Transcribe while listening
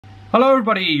Hello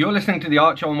everybody, you're listening to The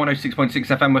Archer on 106.6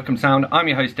 FM Wickham Sound. I'm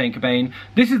your host Dane Cobain.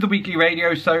 This is the weekly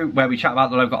radio show where we chat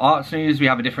about the local arts news. We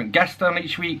have a different guest on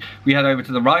each week. We head over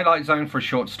to the Rhylight Zone for a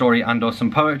short story and or some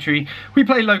poetry. We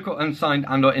play local unsigned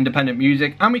and or independent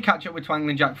music, and we catch up with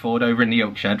Twangling Jack Ford over in the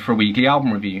Oak Shed for a weekly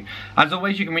album review. As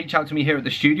always, you can reach out to me here at the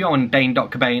studio on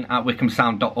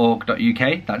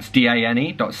dane.cobain@wickhamsound.org.uk. That's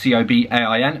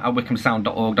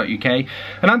dane.cobain@wickhamsound.org.uk.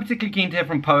 And I'm particularly keen to hear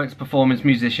from poets, performers,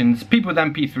 musicians, people with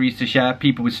MP3s to share,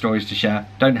 people with stories to share.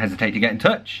 Don't hesitate to get in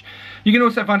touch. You can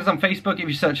also find us on Facebook. If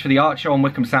you search for The Archer on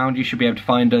Wickham Sound, you should be able to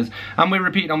find us. And we're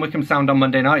repeating on Wickham Sound on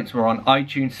Monday nights. We're on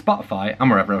iTunes, Spotify, and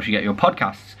wherever else you get your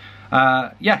podcasts.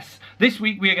 Yes, this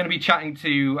week we are going to be chatting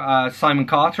to Simon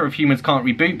Carter of Humans Can't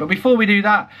Reboot. But before we do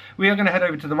that, we are going to head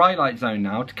over to the Rhylight Zone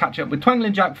now to catch up with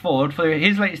Twangling Jack Ford for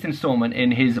his latest instalment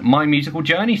in his My Musical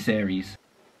Journey series.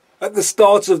 At the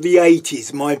start of the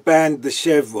 80s, my band The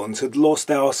Chevrons had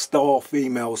lost our star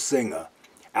female singer,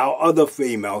 our other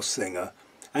female singer,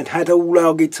 and had all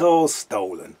our guitars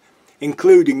stolen,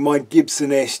 including my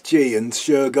Gibson SG and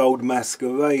Shergold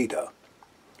Masquerader.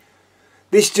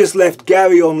 This just left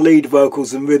Gary on lead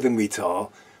vocals and rhythm guitar,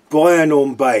 Brian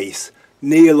on bass,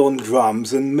 Neil on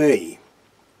drums and me.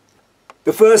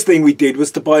 The first thing we did was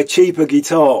to buy cheaper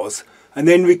guitars and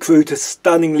then recruit a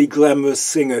stunningly glamorous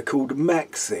singer called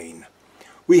Maxine.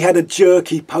 We had a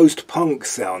jerky post-punk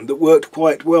sound that worked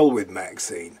quite well with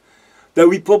Maxine, though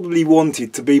we probably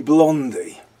wanted to be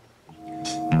Blondie.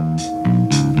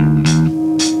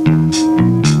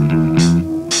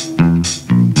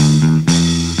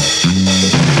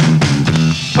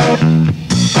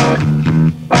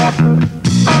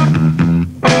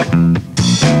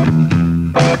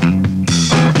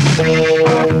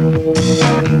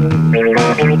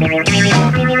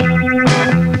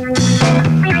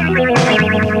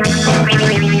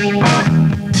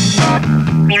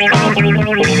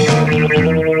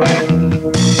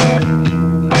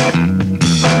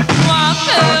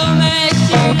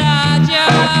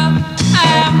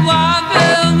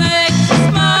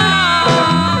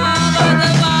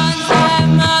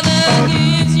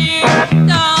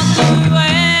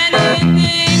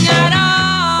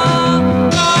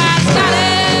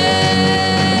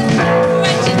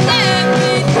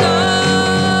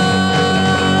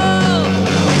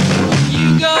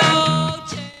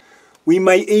 We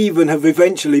may even have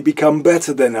eventually become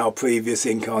better than our previous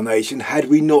incarnation had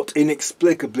we not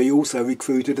inexplicably also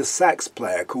recruited a sax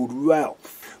player called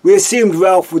Ralph. We assumed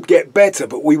Ralph would get better,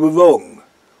 but we were wrong.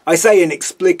 I say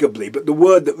inexplicably, but the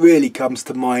word that really comes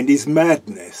to mind is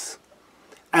madness.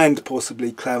 And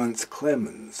possibly Clarence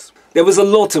Clemens. There was a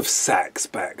lot of sax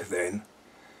back then.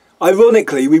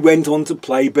 Ironically, we went on to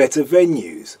play better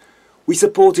venues. We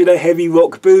supported a heavy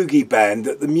rock boogie band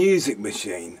at the Music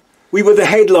Machine. We were the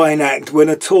headline act when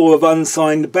a tour of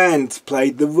unsigned bands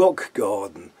played the Rock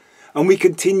Garden, and we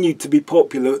continued to be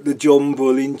popular at the John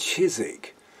Bull in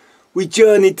Chiswick. We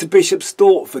journeyed to Bishop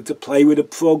Stortford to play with a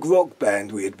prog rock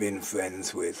band we had been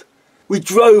friends with. We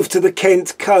drove to the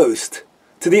Kent coast,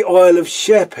 to the Isle of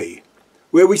Sheppey,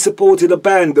 where we supported a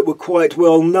band that were quite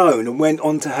well known and went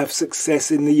on to have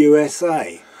success in the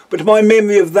USA. But my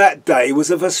memory of that day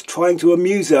was of us trying to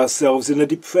amuse ourselves in a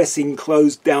depressing,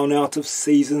 closed-down,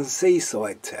 out-of-season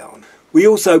seaside town. We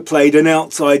also played an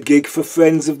outside gig for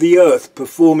Friends of the Earth,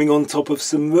 performing on top of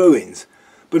some ruins.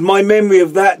 But my memory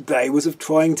of that day was of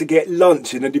trying to get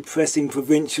lunch in a depressing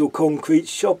provincial concrete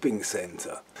shopping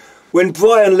centre. When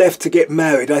Brian left to get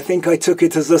married, I think I took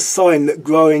it as a sign that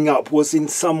growing up was in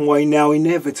some way now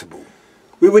inevitable.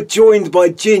 We were joined by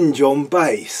Ginge on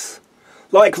bass.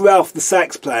 Like Ralph the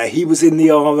sax player, he was in the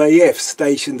RAF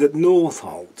stationed at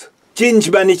Northolt. Ginge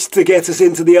managed to get us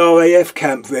into the RAF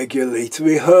camp regularly to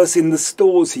rehearse in the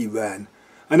stores he ran,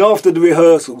 and after the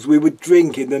rehearsals we would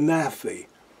drink in the naffy.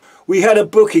 We had a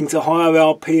booking to hire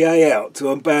our PA out to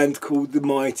a band called the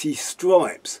Mighty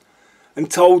Stripes, and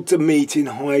told to meet in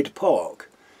Hyde Park.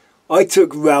 I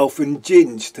took Ralph and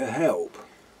Ginge to help.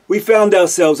 We found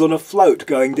ourselves on a float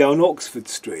going down Oxford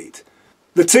Street.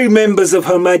 The two members of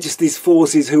Her Majesty's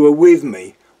forces who were with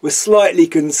me were slightly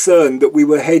concerned that we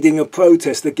were heading a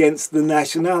protest against the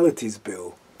Nationalities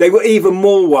Bill. They were even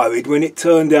more worried when it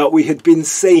turned out we had been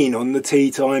seen on the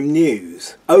Tea Time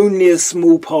News. Only a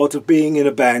small part of being in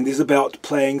a band is about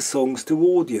playing songs to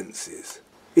audiences.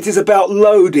 It is about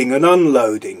loading and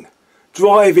unloading,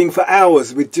 driving for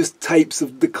hours with just tapes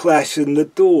of The Clash and The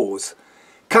Doors,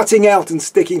 cutting out and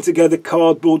sticking together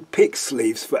cardboard pick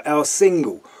sleeves for our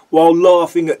single, while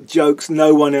laughing at jokes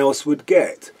no one else would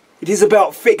get. It is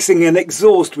about fixing an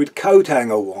exhaust with coat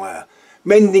hanger wire,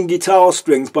 mending guitar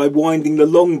strings by winding the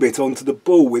long bit onto the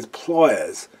ball with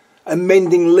pliers, and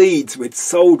mending leads with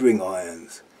soldering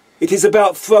irons. It is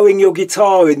about throwing your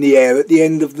guitar in the air at the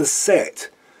end of the set,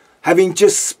 having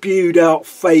just spewed out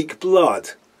fake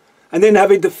blood, and then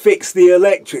having to fix the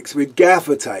electrics with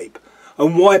gaffer tape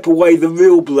and wipe away the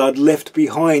real blood left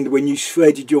behind when you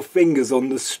shredded your fingers on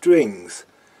the strings,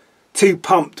 too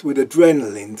pumped with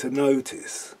adrenaline to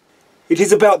notice. It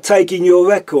is about taking your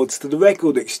records to the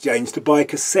record exchange to buy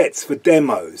cassettes for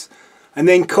demos, and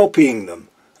then copying them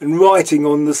and writing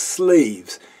on the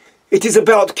sleeves. It is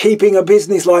about keeping a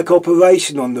business-like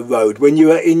operation on the road when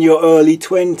you are in your early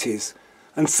 20s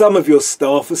and some of your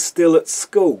staff are still at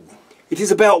school. It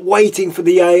is about waiting for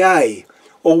the AA,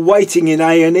 or waiting in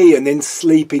A&E and then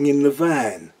sleeping in the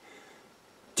van.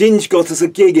 Ginge got us a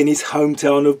gig in his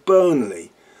hometown of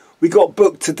Burnley. We got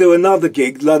booked to do another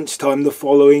gig lunchtime the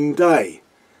following day.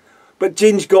 But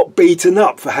Ginge got beaten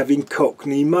up for having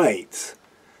Cockney mates.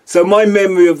 So my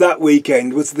memory of that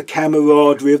weekend was the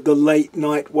camaraderie of the late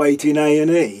night wait in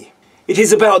A&E. It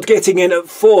is about getting in at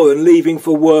 4 and leaving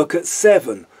for work at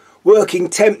 7, working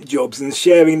temp jobs and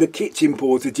sharing the kitchen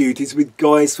porter duties with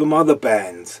guys from other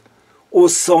bands, or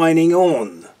signing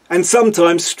on, and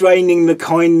sometimes straining the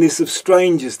kindness of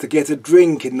strangers to get a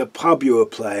drink in the pub you are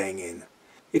playing in.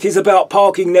 It is about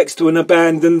parking next to an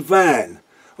abandoned van,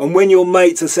 and when your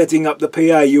mates are setting up the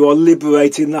PA you are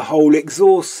liberating the whole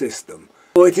exhaust system.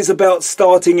 Or it is about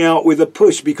starting out with a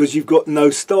push because you've got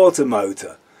no starter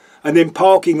motor, and then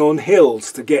parking on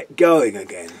hills to get going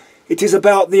again. It is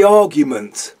about the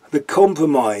arguments, the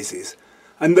compromises,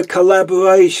 and the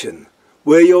collaboration,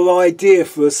 where your idea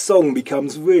for a song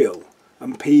becomes real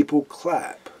and people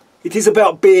clap. It is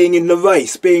about being in the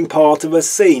race, being part of a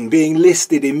scene, being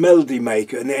listed in Melody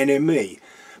Maker and NME,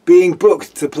 being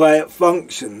booked to play at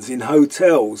functions in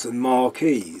hotels and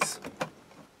marquees.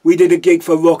 We did a gig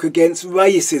for Rock Against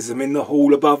Racism in the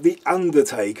hall above the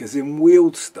Undertakers in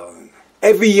Wealdstone.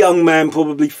 Every young man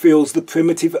probably feels the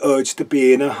primitive urge to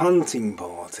be in a hunting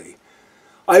party.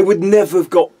 I would never have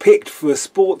got picked for a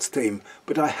sports team,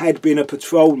 but I had been a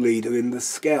patrol leader in the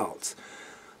Scouts.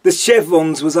 The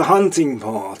Chevrons was a hunting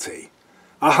party,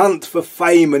 a hunt for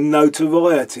fame and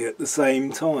notoriety at the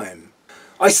same time.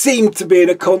 I seemed to be in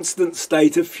a constant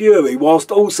state of fury, whilst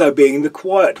also being the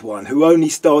quiet one who only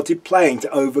started playing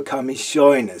to overcome his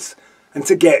shyness and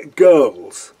to get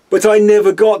girls. But I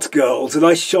never got girls, and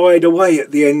I shied away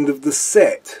at the end of the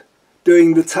set,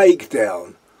 doing the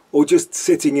takedown, or just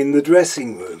sitting in the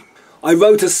dressing room. I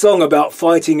wrote a song about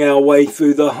fighting our way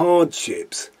through the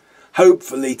hardships,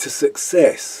 hopefully to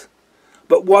success.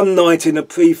 But one night in a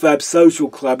prefab social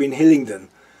club in Hillingdon,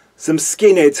 some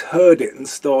skinheads heard it and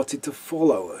started to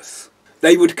follow us.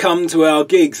 They would come to our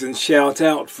gigs and shout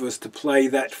out for us to play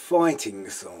that fighting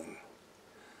song.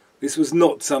 This was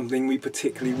not something we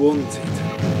particularly wanted.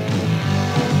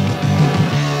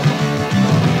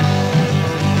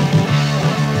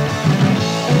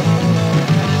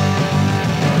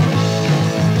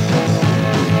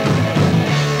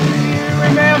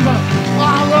 Remember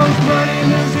all those money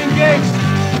losing gigs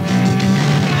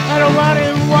at a run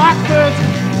in Watford?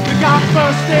 We got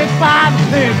busted by the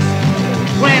pigs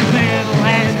when they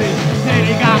landed, then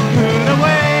he got put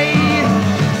away.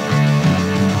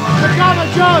 The common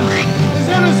judge is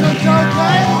innocent, don't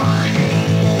they?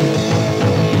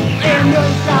 And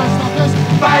those guys stop us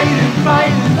fighting,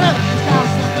 fighting. Those guys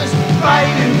stop us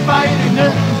fighting, fighting.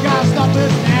 Those guys stop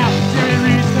us now till he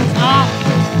reaches the top.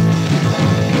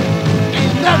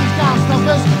 And those guys stop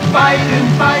us fighting,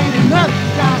 fighting. Those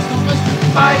guys stop us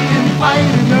fighting,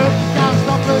 fighting. Those guys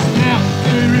stop us now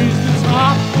till he reaches the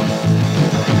top.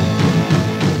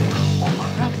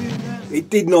 It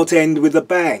did not end with a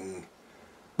bang.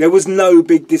 There was no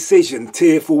big decision,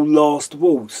 tearful last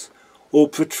waltz, or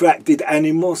protracted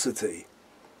animosity.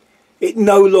 It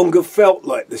no longer felt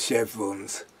like the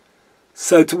Chevrons.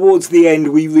 So towards the end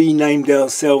we renamed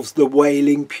ourselves the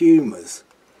Wailing Pumas.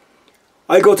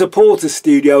 I got a Porter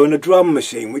studio and a drum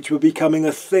machine which were becoming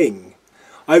a thing.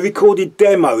 I recorded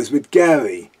demos with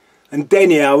Gary and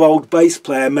Denny, our old bass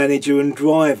player, manager and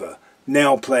driver,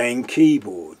 now playing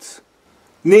keyboards.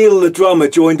 Neil the drummer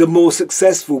joined a more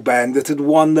successful band that had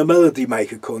won the Melody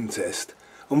Maker contest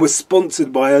and was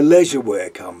sponsored by a leisure wear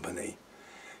company.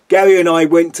 Gary and I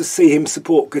went to see him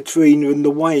support Katrina and the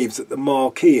Waves at the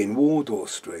Marquee in Wardour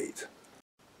Street.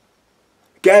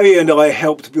 Gary and I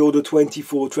helped build a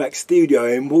 24-track studio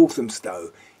in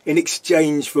Walthamstow in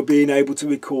exchange for being able to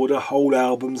record a whole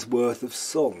album's worth of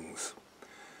songs.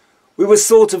 We were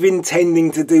sort of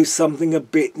intending to do something a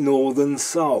bit Northern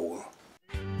Soul.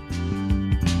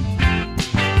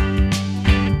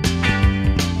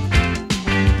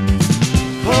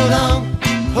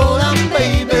 Hold on,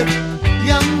 baby,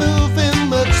 you're moving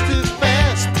much too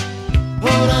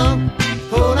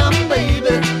on,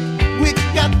 baby. We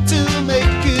got to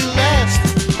make it last.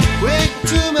 Way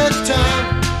too much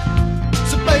time.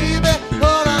 So baby,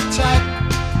 hold on tight.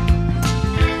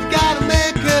 We gotta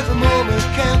make every moment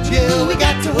count. Yeah, we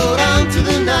got to hold on to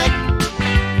the night.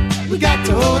 We got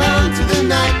to hold on to the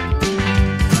night.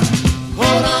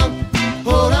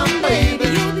 Hold on, baby.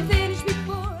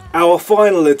 Our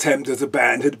final attempt as a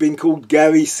band had been called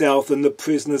Gary South and the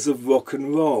Prisoners of Rock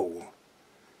and Roll.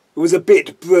 It was a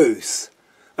bit Bruce,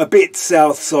 a bit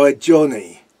Southside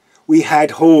Johnny. We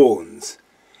had horns.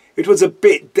 It was a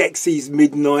bit Dexy's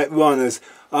Midnight Runners,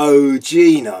 Oh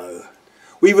Gino.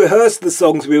 We rehearsed the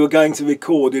songs we were going to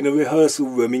record in a rehearsal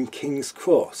room in King's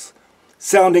Cross,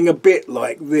 sounding a bit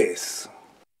like this.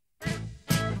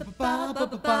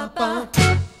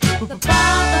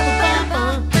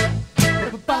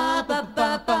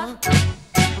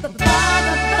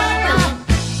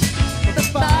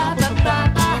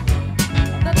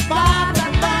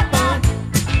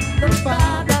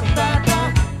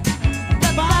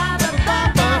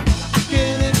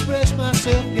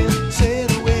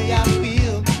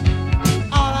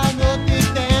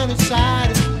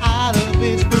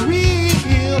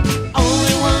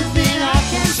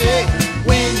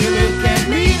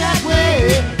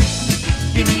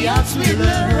 Sweet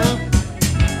love,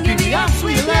 give me your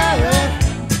sweet love,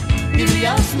 give me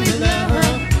your sweet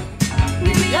love,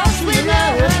 give me your sweet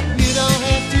love. You don't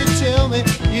have to tell me,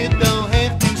 you don't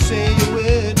have to say a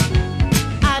word.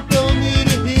 I don't need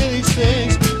to hear these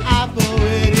things I've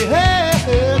already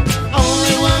heard.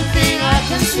 Only one thing I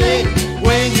can say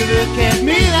when you look at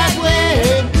me that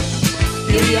way.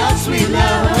 Give me your sweet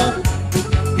love,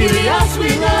 give me your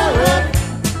sweet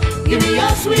love, give me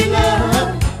your sweet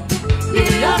love. Give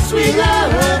me your sweet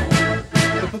love.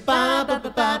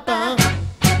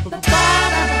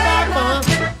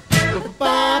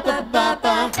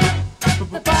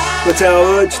 But our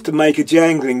urge to make a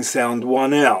jangling sound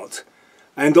won out,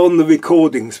 and on the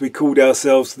recordings we called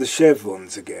ourselves the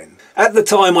Chevrons again. At the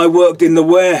time I worked in the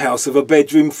warehouse of a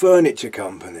bedroom furniture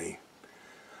company.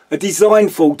 A design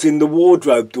fault in the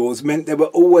wardrobe doors meant there were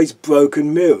always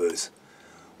broken mirrors,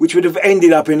 which would have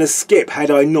ended up in a skip had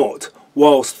I not,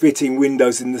 whilst fitting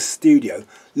windows in the studio,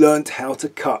 learnt how to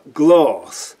cut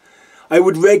glass. I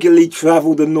would regularly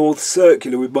travel the North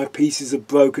Circular with my pieces of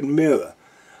broken mirror,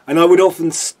 and I would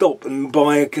often stop and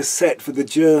buy a cassette for the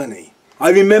journey. I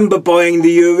remember buying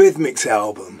the Eurythmics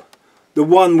album, the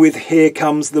one with Here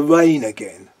Comes the Rain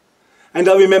Again, and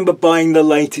I remember buying the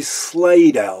latest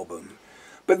Slade album.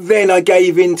 But then I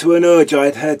gave in to an urge I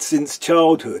had had since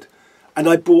childhood, and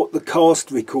I bought the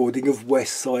cast recording of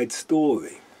West Side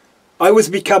Story. I was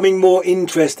becoming more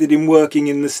interested in working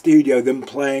in the studio than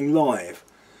playing live,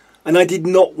 and I did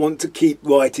not want to keep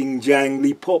writing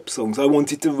jangly pop songs. I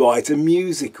wanted to write a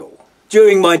musical.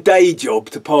 During my day job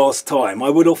to pass time,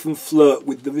 I would often flirt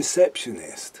with the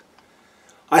receptionist.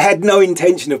 I had no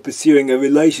intention of pursuing a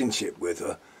relationship with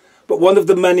her, but one of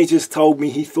the managers told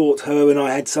me he thought her and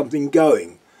I had something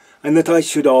going, and that I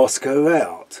should ask her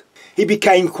out. He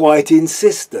became quite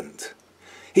insistent.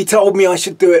 He told me I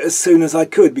should do it as soon as I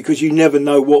could because you never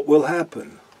know what will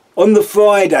happen. On the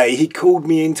Friday he called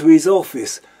me into his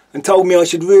office and told me I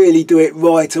should really do it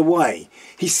right away.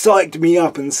 He psyched me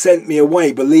up and sent me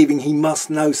away believing he must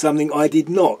know something I did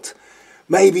not.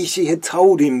 Maybe she had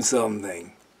told him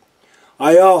something.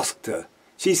 I asked her.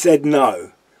 She said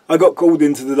no. I got called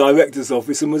into the director's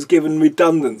office and was given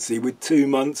redundancy with 2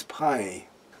 months' pay.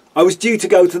 I was due to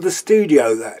go to the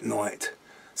studio that night.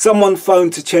 Someone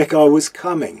phoned to check I was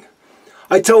coming.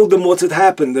 I told them what had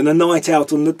happened and a night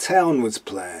out on the town was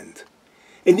planned.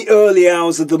 In the early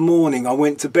hours of the morning I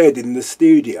went to bed in the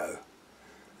studio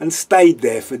and stayed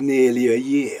there for nearly a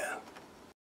year.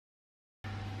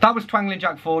 That was Twangling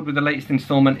Jack Ford with the latest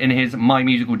instalment in his My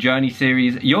Musical Journey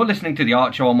series. You're listening to The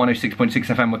Art Show on 106.6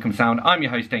 FM Wickham Sound. I'm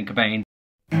your host, Dane Cobain.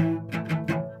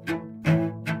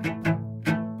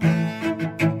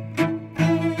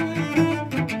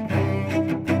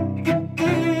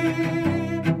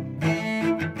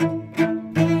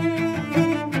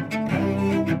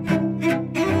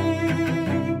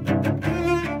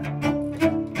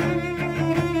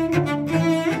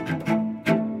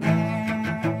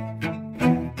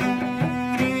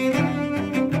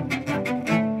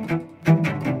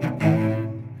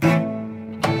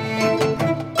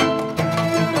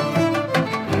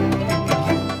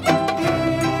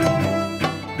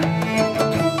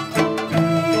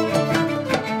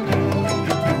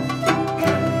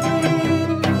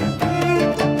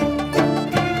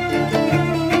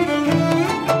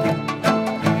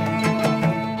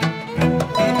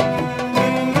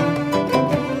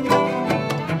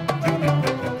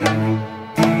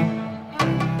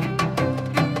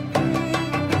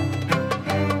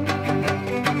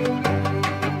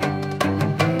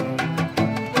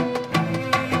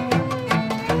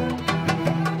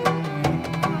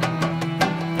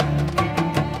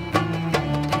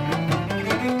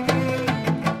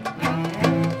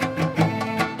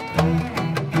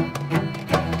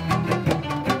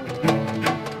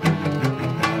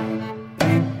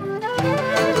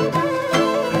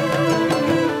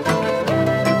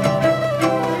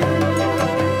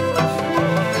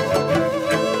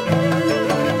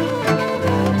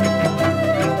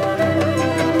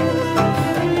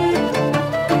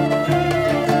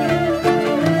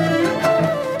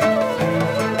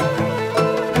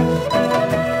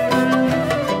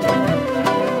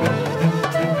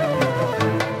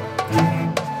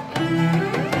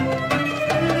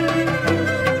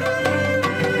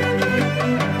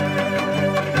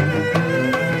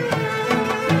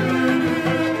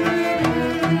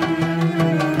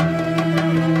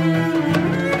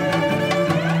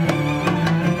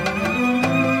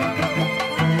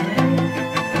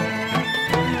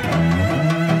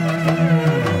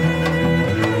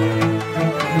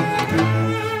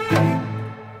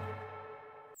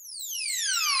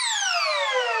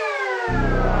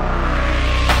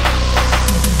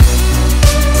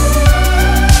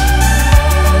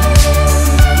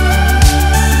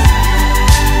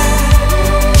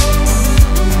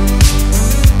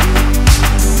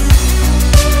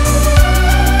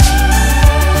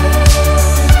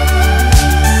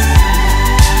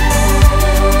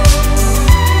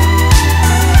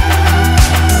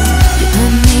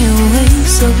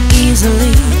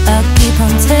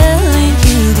 telling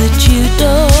you that you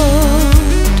don't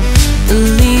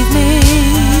believe me.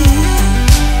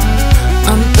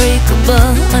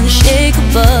 Unbreakable,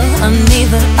 unshakable, I'm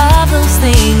neither of those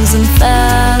things,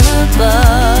 infallible.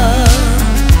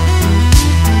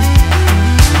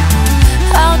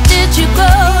 How did you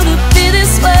grow to be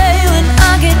this way? When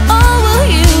I get over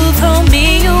you, throw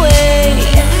me away.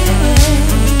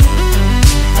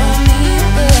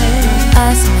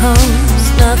 I suppose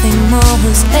nothing more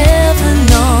was ever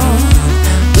known.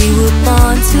 We were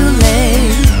born too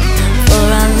late for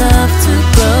our love to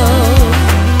grow.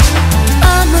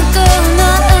 I'm a girl,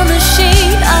 not a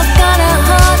machine. I've got a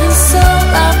heart and soul,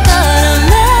 I've got a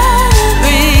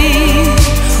memory.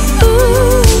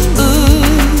 Ooh,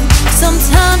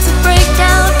 sometimes I break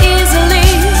down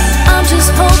easily. I'm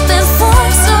just hoping for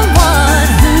someone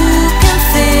who can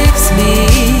fix me.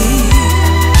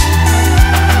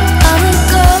 I'm a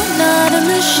girl, not a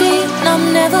machine. I'm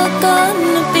never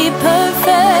gonna be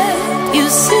perfect, you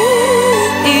see.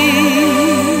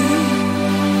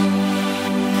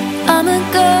 I'm a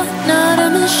girl, not a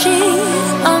machine.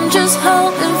 I'm just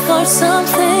hoping for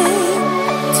something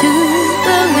to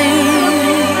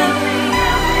believe.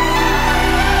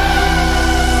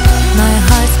 My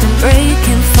heart's been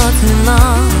breaking for too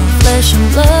long. Flesh and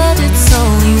blood, it's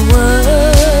only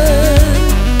word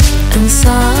and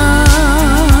song.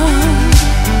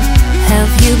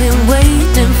 Have you been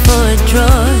waiting for a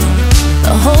droid?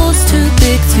 The hole's too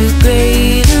big, too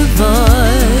great a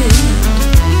void.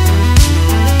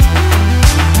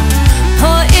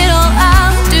 Pour it all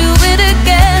out, do it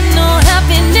again. No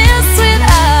happiness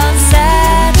without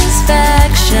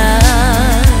satisfaction.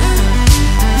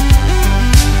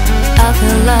 I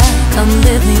feel like I'm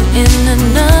living in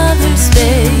another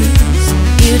space.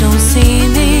 You don't see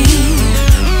me,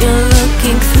 you're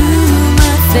looking through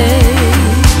my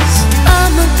face.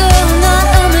 I'm a girl, not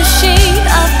a machine.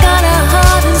 I've got a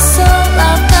heart and soul,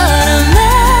 I've got a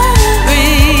memory.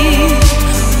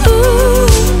 Ooh,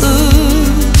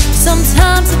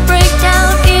 sometimes I break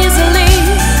down easily.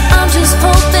 I'm just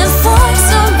hoping for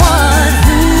someone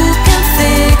who can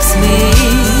fix me.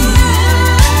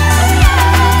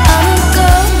 I'm a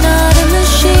girl, not a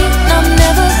machine. I'm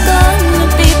never gonna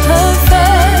be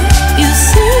perfect, you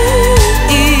see.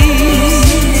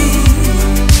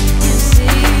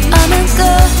 I'm a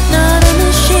girl, not a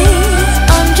machine.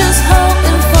 I'm just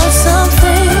hoping for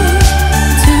something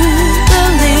to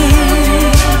believe.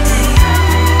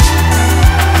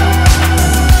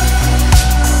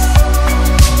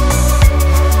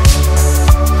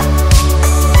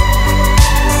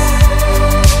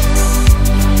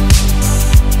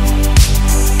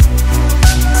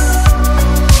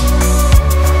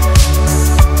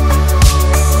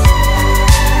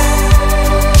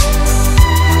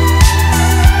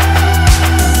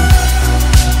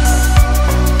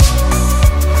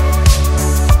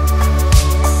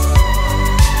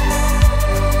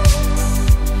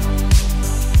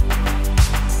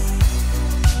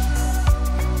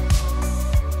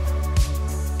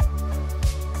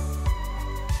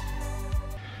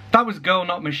 That was Girl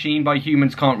Not Machine by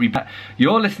Humans Can't Reboot.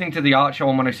 You're listening to The Art Show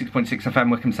on 106.6 FM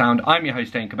Wickham Sound. I'm your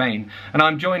host, Dane Cobain, and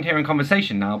I'm joined here in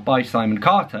conversation now by Simon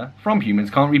Carter from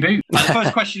Humans Can't Reboot. The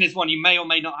first question is one you may or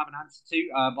may not have an answer to,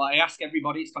 but I ask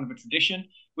everybody, it's kind of a tradition,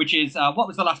 which is, what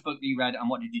was the last book that you read and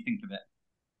what did you think of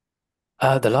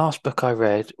it? The last book I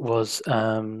read was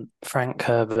Frank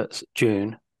Herbert's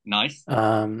June. Nice.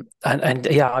 And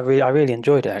yeah, I really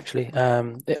enjoyed it actually.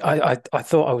 I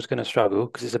thought I was going to struggle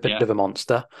because it's a bit of a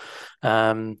monster,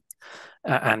 and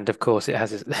of course it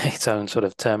has its own sort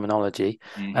of terminology.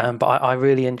 But I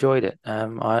really enjoyed it.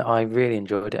 I really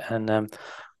enjoyed it, and I'm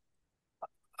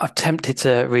tempted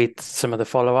to read some of the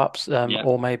follow-ups,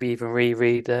 or maybe even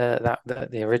reread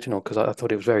the original because I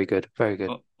thought it was very good, very good.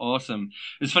 Awesome.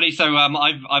 It's funny. So I've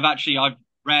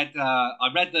read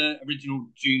the original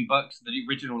June books, the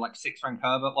original like 6 Frank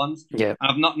Herbert ones. Yeah. And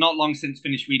I've not long since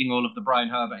finished reading all of the Brian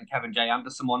Herbert and Kevin J.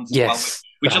 Anderson ones as well,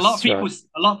 which a lot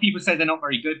of people say they're not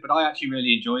very good, but I actually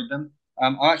really enjoyed them.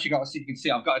 I actually got, as you can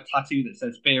see, I've got a tattoo that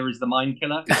says "Fear is the Mind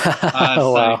Killer."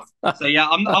 Wow. So yeah,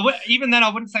 even then I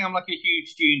wouldn't say I'm like a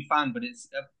huge Dune fan, but it's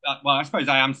well, I suppose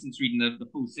I am since reading the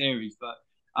full series. But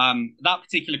that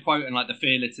particular quote and like the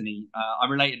fear litany, I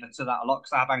related to that a lot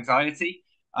because I have anxiety.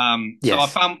 So I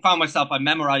found myself, I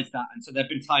memorized that, and so there've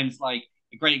been times like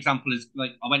a great example is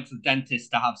like I went to the dentist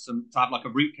to have like a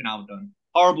root canal done.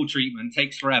 Horrible treatment,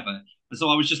 takes forever. And so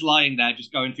I was just lying there,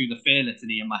 just going through the fear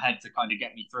litany in my head to kind of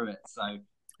get me through it. So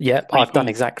Yeah, Pretty I've done cool.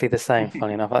 exactly the same.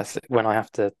 Funny enough, that's when I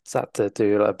have to start to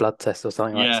do like a blood test or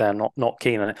something like that. Yeah, Say I'm not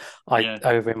keen on it. I yeah,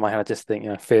 over in my head, I just think,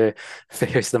 fear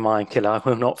is the mind killer. I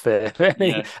will not fear,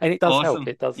 yeah. and it does help. Awesome.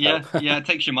 It does Yeah, help. yeah. It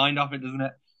takes your mind off it, doesn't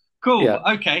it? Cool.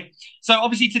 Yeah, Okay. So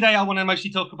obviously today I want to mostly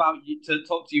talk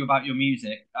to you about your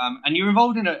music. And you're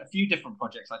involved in a few different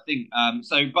projects, I think.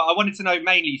 But I wanted to know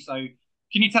mainly. So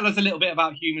can you tell us a little bit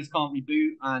about Humans Can't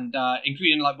Reboot, and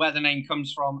including like where the name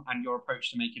comes from and your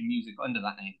approach to making music under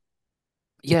that name?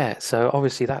 yeah. So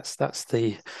obviously that's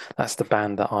the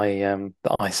band that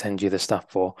I send you the stuff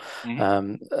for,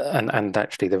 Hmm. and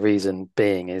actually the reason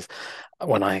being is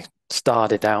when I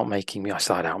started out making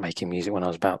music when I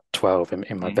was about 12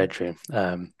 in my Hmm. bedroom.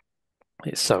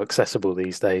 It's so accessible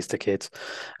these days to kids.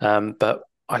 But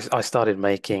I started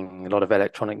making a lot of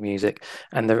electronic music,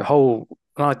 and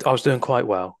I was doing quite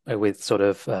well with sort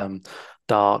of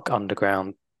dark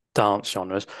underground dance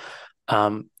genres.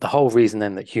 The whole reason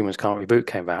then that Humans Can't Reboot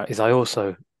came about is I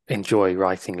also enjoy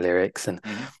writing lyrics, and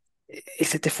Hmm.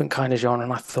 it's a different kind of genre.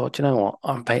 And I thought, you know what,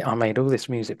 I made all this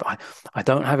music, but I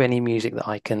don't have any music that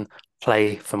I can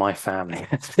play for my family,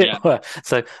 as it Yeah. were.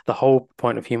 So the whole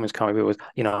point of Humans Can't Reboot was,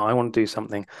 I want to do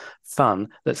something fun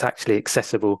that's actually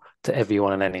accessible to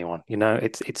everyone and anyone.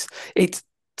 It's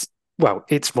well,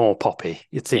 it's more poppy.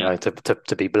 It's Yeah.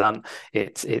 to be blunt,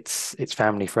 it's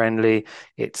family friendly.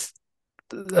 It's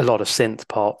a lot of synth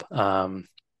pop,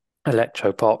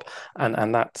 electro pop,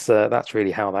 and that's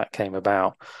really how that came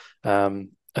about.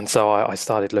 And so I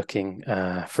started looking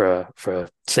for a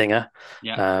singer,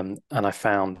 Yeah. and I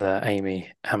found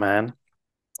Amy Haman,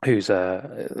 who's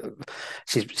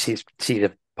she's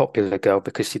a popular girl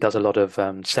because she does a lot of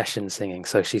session singing.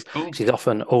 So Cool. she's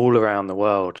often all around the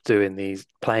world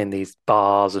playing these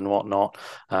bars and whatnot,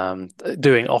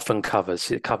 doing often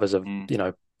covers of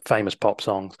Mm. famous pop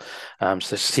songs.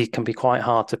 So she can be quite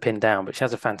hard to pin down, but she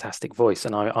has a fantastic voice,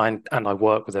 and I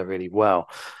work with her really well.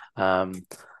 Um,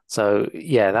 so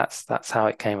yeah, that's how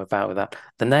it came about with that.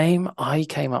 The name, I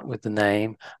came up with the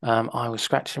name. I was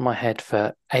scratching my head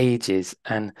for ages,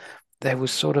 and there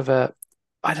was sort of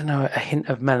I don't know, a hint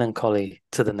of melancholy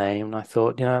to the name. And I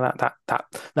thought,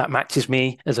 that matches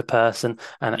me as a person,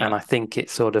 and Yeah. I think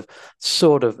it's sort of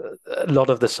a lot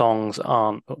of the songs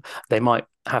aren't. They might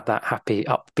have that happy,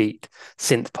 upbeat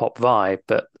synth pop vibe,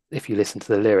 but if you listen to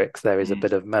the lyrics, there is a Mm.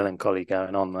 bit of melancholy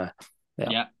going on there. Yeah.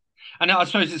 Yeah. And I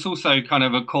suppose it's also kind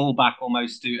of a callback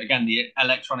almost to, again, the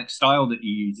electronic style that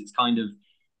you use.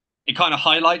 It kind of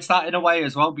highlights that in a way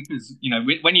as well, because,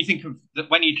 when you think of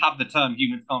when you have the term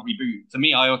humans can't reboot, to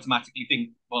me, I automatically think,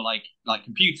 well, like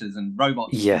computers and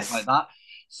robots and things like Yes. that.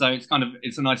 So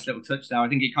it's a nice little touch there. I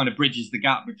think it kind of bridges the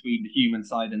gap between the human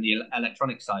side and the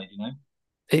electronic side.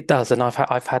 It does, and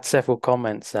I've had several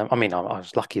comments. I mean, I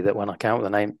was lucky that when I came up with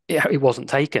the name, it wasn't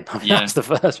taken. I mean, Yeah. that's the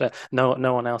first one.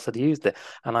 No one else had used it,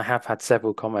 and I have had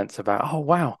several comments about, oh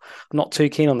wow, I'm not too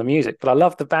keen on the music, but I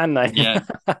love the band name. Yeah.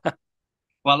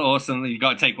 Well, awesome. You've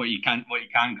got to take what you can,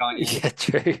 can't you? Yeah,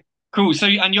 true. Cool. So,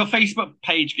 and your Facebook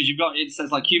page, because it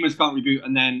says like humans can't reboot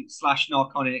and then slash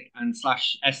narconic and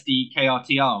slash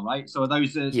SDKRTR, right? So are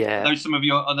Yeah, those some of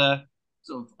your other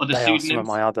sort of other they are some of pseudonyms?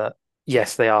 my other.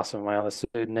 Yes, they are some of my other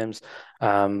pseudonyms.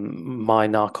 My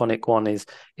Narconic one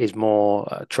is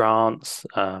more trance.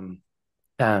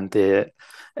 And the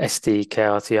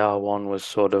SDKRTR one was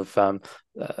sort of uh,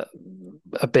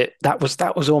 a bit. That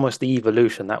was almost the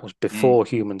evolution. That was Mm, before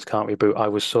Humans Can't Reboot. I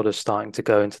was sort of starting to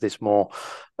go into this more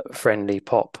friendly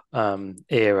pop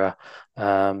era,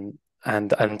 and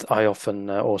I often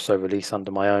also release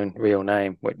under my own real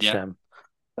name, which yeah.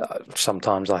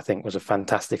 sometimes I think was a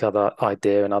fantastic other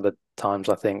idea, and other times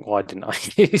I think, why didn't I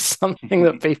use something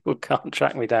that people can't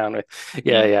track me down with?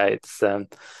 Yeah, Yeah. yeah,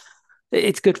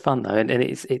 it's good fun though, and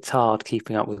it's hard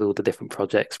keeping up with all the different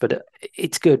projects, but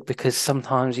it's good because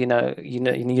sometimes you know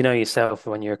yourself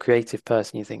when you're a creative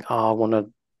person, you think, oh, I want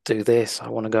to do this, I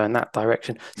want to go in that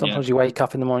direction. Yeah. Sometimes you wake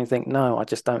up in the morning and think, no, I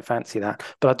just don't fancy that,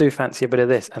 but I do fancy a bit of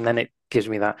this, and then it gives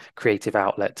me that creative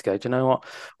outlet to go, do you know what?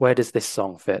 Where does this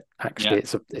song fit? Actually,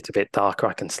 Yeah. it's a bit darker.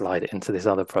 I can slide it into this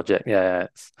other project. Yeah,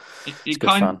 It, it's it good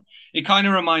kind fun. it kind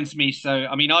of reminds me. So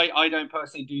I mean, I don't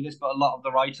personally do this, but a lot of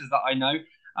the writers that I know,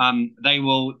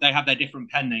 they have their different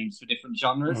pen names for different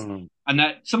genres, Mm, and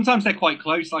that sometimes they're quite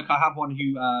close. Like I have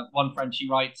one friend, she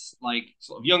writes like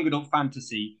sort of young adult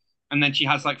fantasy, and then she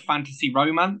has like fantasy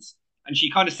romance, and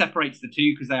she kind of separates the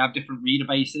two because they have different reader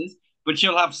bases. But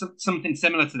she'll have something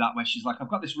similar to that where she's like, I've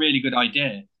got this really good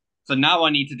idea. So now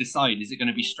I need to decide, is it going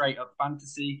to be straight up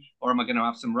fantasy or am I going to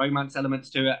have some romance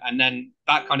elements to it? And then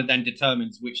that kind of then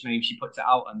determines which name she puts it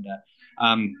out under.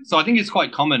 So I think it's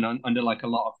quite common under like a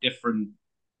lot of different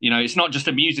You know, it's not just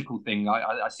a musical thing.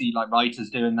 I see like writers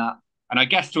doing that, and I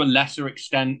guess to a lesser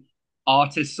extent,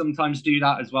 artists sometimes do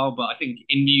that as well. But I think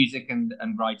in music and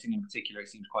writing in particular, it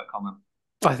seems quite common.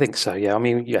 I think so, yeah. I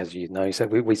mean, as you know, so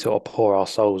we sort of pour our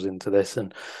souls into this,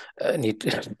 and you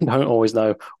don't always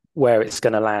know where it's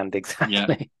going to land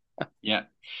exactly. Yeah.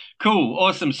 Cool.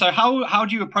 Awesome. So how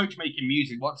do you approach making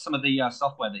music? What's some of the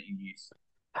software that you use?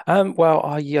 Well,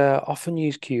 I often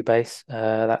use Cubase.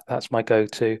 That's my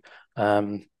go-to.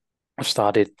 I've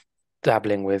started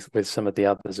dabbling with some of the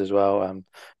others as well.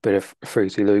 Bit of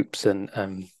Fruity Loops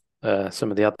and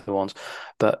some of the other ones,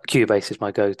 but Cubase is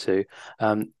my go-to.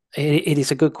 It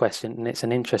is a good question, and it's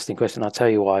an interesting question. I'll tell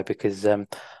you why, because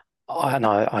I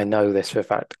know this for a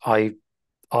fact.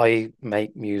 I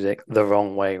make music the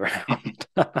wrong way around.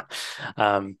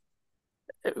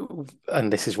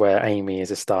 And this is where Amy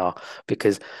is a star,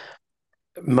 because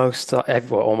almost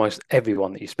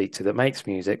everyone that you speak to that makes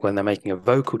music, when they're making a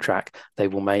vocal track, they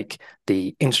will make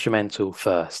the instrumental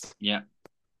first. Yeah.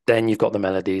 Then you've got the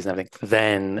melodies and everything.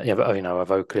 Then a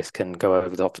vocalist can go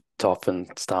over the top and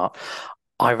start.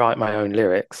 I write my own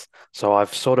lyrics, so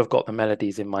I've sort of got the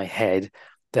melodies in my head.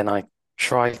 Then I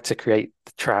try to create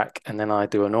the track, and then I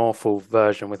do an awful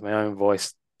version with my own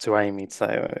voice to Amy to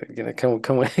say, can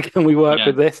we work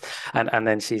with this? And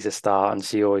then she's a star, and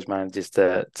she always manages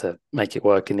to make it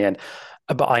work in the end.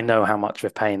 But I know how much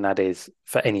of a pain that is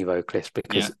for any vocalist,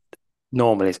 because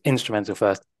normally it's instrumental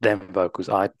first, then vocals.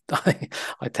 I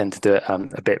tend to do it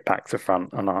a bit back to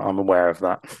front, and I'm aware of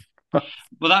that.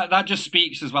 Well, that just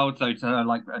speaks as well to her,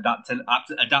 like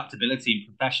adaptability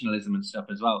and professionalism and stuff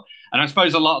as well. And I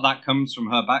suppose a lot of that comes from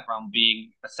her background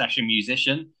being a session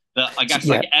musician. That I guess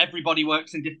like everybody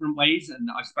works in different ways, and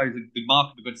I suppose the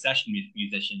mark of a good session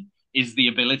musician is the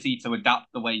ability to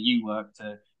adapt the way you work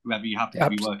to whoever you happen to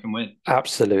be working with.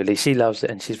 Absolutely, she loves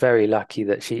it, and she's very lucky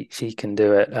that she can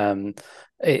do it.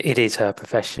 It is her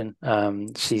profession.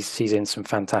 She's in some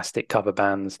fantastic cover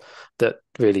bands that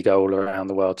really go all around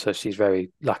the world, so she's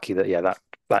very lucky that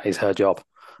that is her job.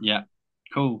 Yeah,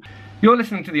 cool. You're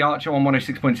listening to The Archer on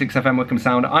 106.6 FM Wickham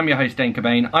Sound. I'm your host, Dane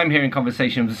Cobain. I'm here in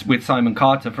conversations with Simon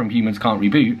Carter from Humans Can't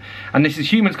Reboot, and this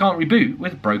is Humans Can't Reboot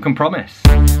with Broken Promise.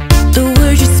 The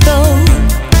words you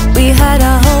spoke, we had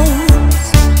our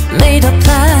hopes, made our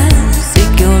plans,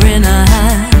 secure in our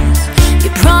hands. You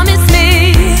promised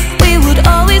me we would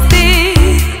always be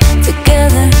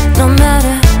together, no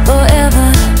matter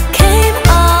whatever came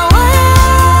our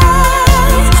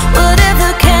way,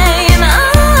 whatever came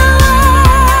our way.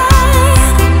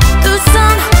 Through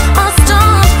sun or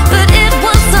storm, but it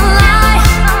was a lie.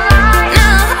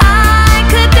 Now I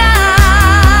could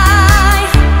die.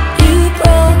 You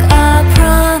broke our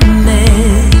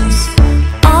promise,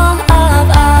 all of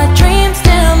our dreams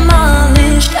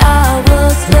demolished. I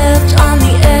was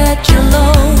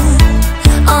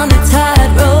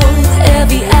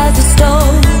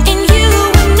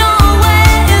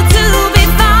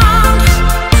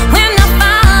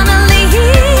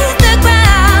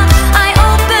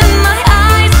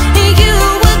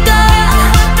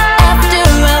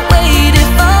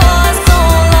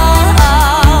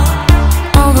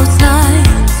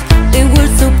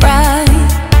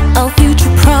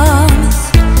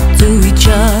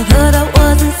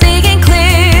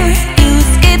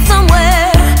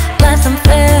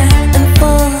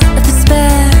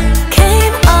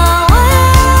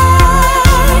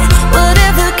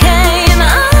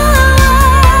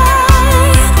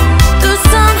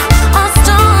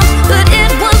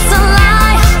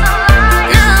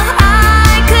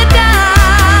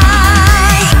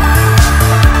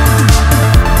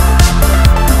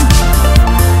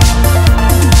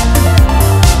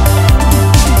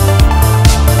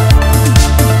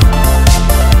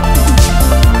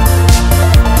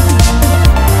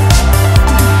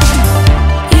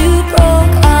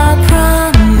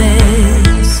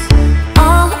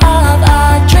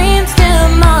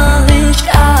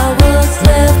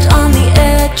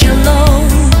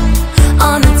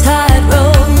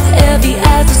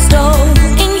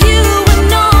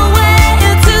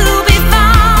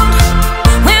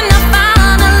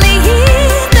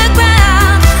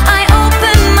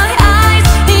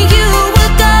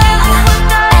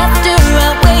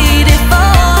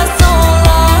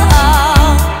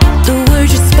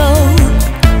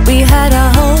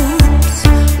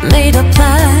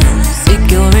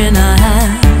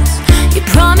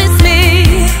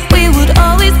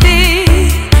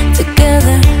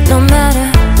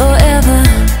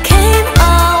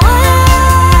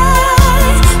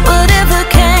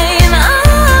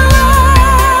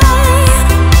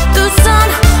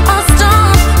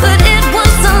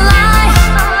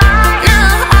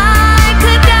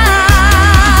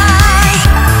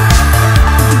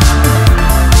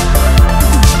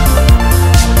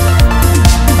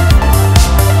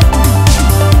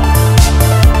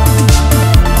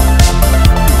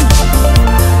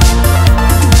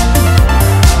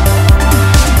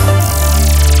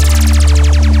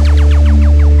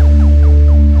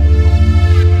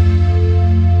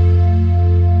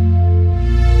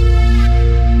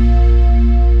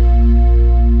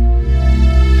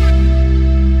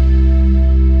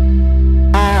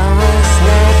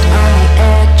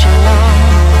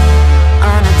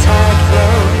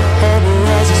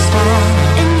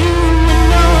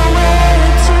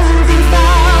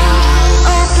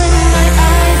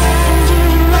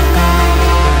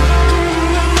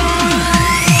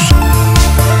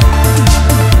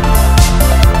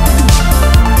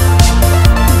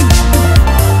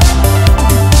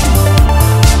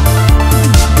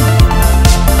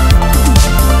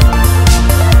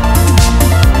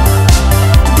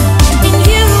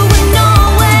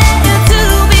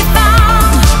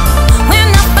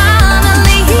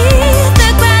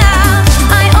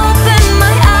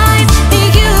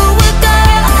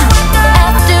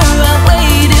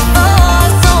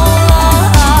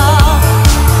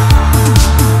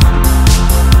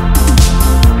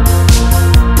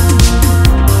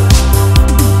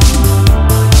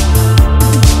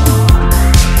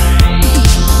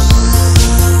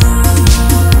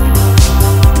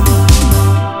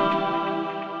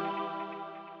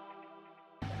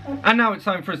And now it's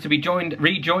time for us to be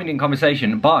rejoined in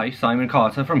conversation by Simon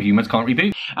Carter from Humans Can't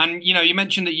Reboot. And you know, you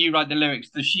mentioned that you write the lyrics.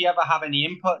 Does she ever have any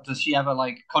input? Does she ever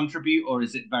like contribute, or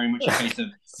is it very much a case of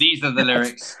these are the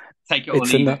lyrics, take it or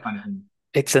leave it kind of thing?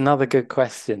 It's another good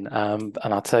question, and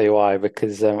I'll tell you why.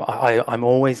 Because I'm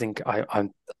always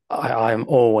I'm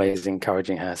always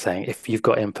encouraging her, saying, if you've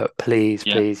got input, please,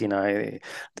 you know,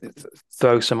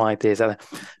 throw some ideas at her.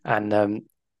 And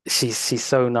she's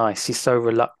so nice. She's so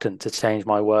reluctant to change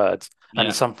my words.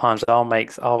 And sometimes I'll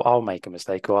make a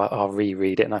mistake, or I'll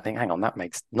reread it and I think, hang on, that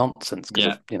makes nonsense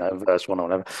because of, you know, verse one or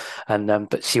whatever. And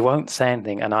but she won't say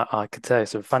anything. And I could tell you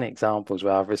some funny examples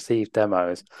where I've received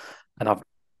demos and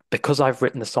because I've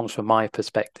written the songs from my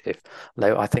perspective.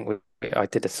 I think I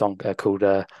did a song called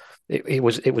it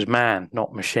was Man,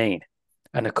 Not Machine.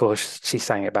 And of course, she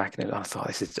sang it back, and I thought,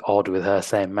 this is odd with her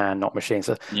saying "man, not machine."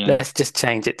 So let's just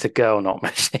change it to "girl, not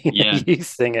machine." And you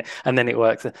sing it, and then it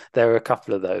works. There are a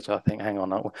couple of those. I think, hang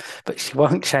on, but she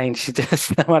won't change. She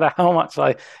just, no matter how much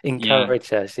I encourage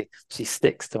her, she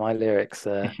sticks to my lyrics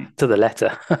to the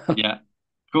letter. Yeah,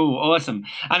 cool, awesome.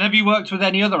 And have you worked with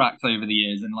any other acts over the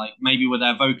years, and like maybe were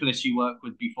there vocalists you worked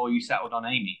with before you settled on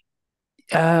Amy?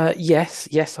 Yes,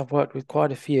 I've worked with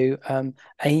quite a few.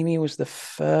 Amy was the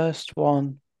first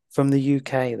one from the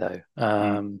UK though.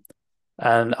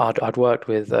 And I'd worked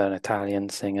with an Italian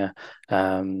singer,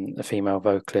 a female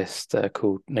vocalist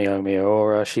called Naomi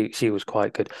Aurora. She was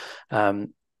quite good.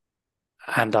 And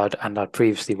I'd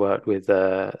previously worked with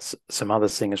some other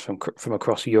singers from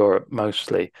across Europe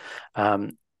mostly.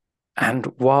 And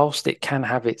whilst it can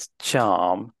have its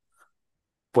charm,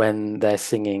 when they're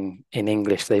singing in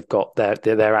English, they've got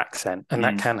their accent, and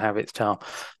that can have its charm.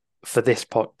 For this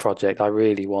project, I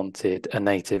really wanted a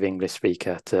native English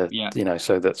speaker to, you know,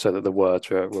 so that the words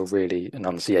were really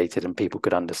enunciated and people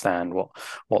could understand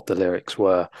what the lyrics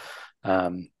were.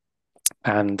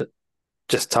 And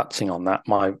just touching on that,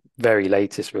 my very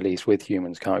latest release with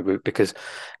Humans Can't Reboot, because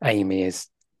Amy is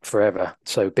forever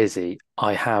so busy,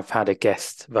 I have had a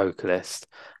guest vocalist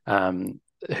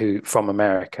who from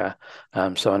America,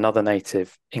 so another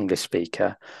native English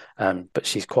speaker, but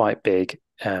she's quite big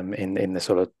in the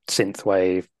sort of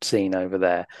synthwave scene over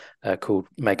there, called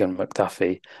Megan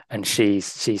McDuffie, and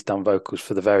she's done vocals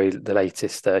for the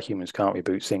latest Humans Can't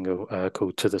Reboot single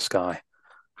called To the Sky.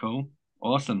 Cool,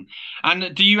 awesome.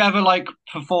 And do you ever like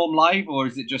perform live, or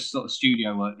is it just sort of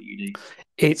studio work that you do?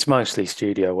 It's mostly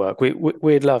studio work.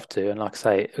 We'd love to, and like I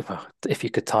say, if you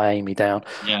could tie Amy down,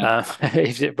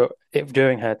 but if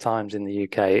during her times in the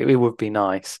UK, it would be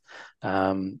nice.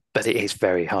 But it is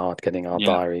very hard getting our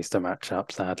diaries to match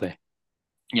up, sadly.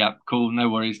 Yeah, cool, no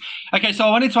worries. Okay, so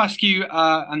I wanted to ask you,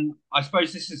 and I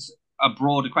suppose this is a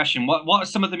broader question. What are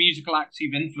some of the musical acts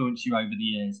who've influenced you over the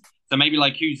years? So maybe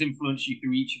like who's influenced you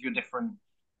through each of your different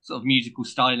sort of musical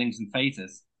stylings and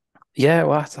phases? Yeah,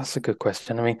 well, that's a good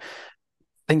question. I mean,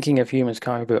 thinking of Humans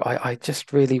Can't Reboot, I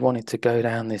just really wanted to go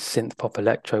down this synth pop,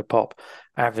 electro pop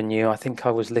avenue. I think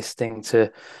I was listening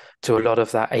to a lot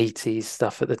of that 80s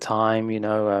stuff at the time, you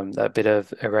know, a bit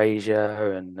of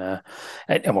Erasure and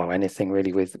well, anything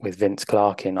really with Vince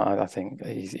Clarke in. I think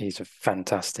he's a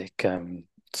fantastic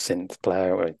synth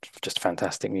player, or just a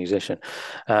fantastic musician.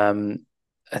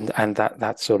 And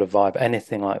that sort of vibe,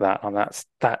 anything like that, and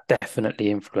that definitely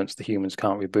influenced the Humans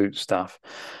Can't Reboot stuff.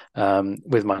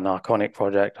 With my Narconic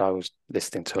project, I was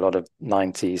listening to a lot of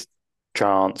 90s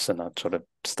trance, and I sort of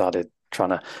started trying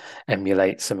to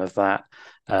emulate some of that.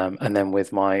 And then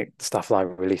with my stuff that I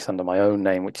released under my own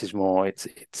name, which is more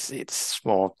it's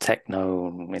more techno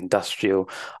and industrial,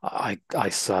 I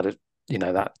started, you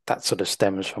know, that sort of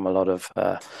stems from a lot of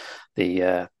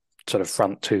the sort of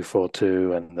Front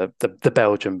 242 and the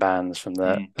Belgian bands from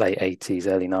the late 80s,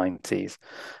 early 90s.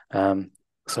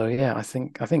 So yeah, I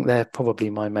think they're probably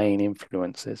my main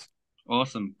influences.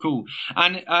 Awesome, cool.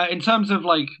 And in terms of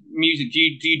like music, do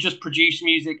you just produce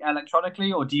music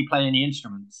electronically, or do you play any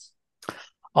instruments?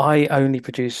 I only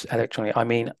produce electronically. I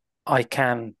mean, I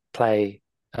can play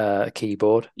a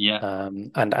keyboard,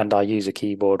 and I use a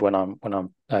keyboard when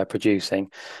I'm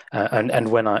producing, and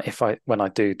when I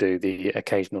do the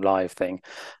occasional live thing,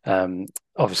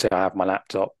 obviously I have my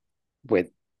laptop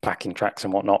with backing tracks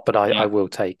and whatnot, but I will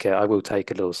take a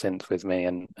little synth with me,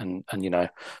 and you know,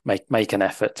 make an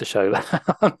effort to show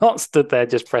that I'm not stood there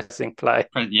just pressing play.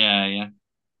 Yeah,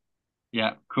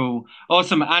 cool,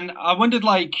 awesome. And I wondered,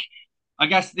 like, I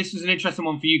guess this is an interesting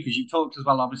one for you because you've talked as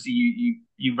well. Obviously,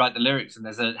 you write the lyrics, and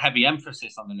there's a heavy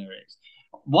emphasis on the lyrics.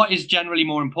 What is generally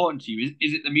more important to you?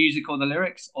 Is it the music or the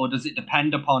lyrics, or does it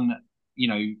depend upon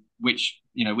which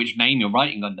name you're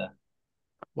writing under?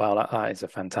 Well, that is a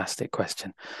fantastic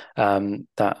question. Yeah,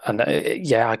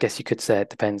 I guess you could say it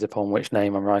depends upon which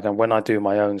name I'm writing. When I do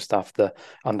my own stuff, the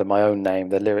under my own name,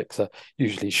 the lyrics are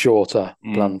usually shorter,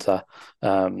 blunter,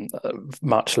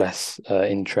 much less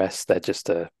interest. They're just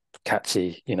a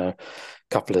catchy,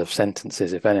 couple of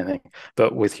sentences, if anything.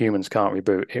 But with Humans Can't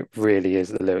Reboot, it really is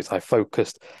the lyrics. I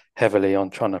focused heavily on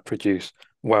trying to produce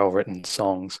well-written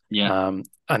songs, and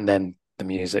then the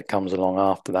music comes along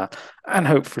after that, and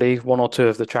hopefully one or two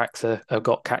of the tracks have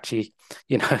got catchy,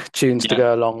 tunes to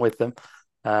go along with them.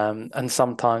 And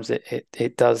sometimes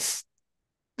it does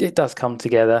come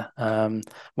together.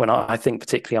 When I think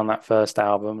particularly on that first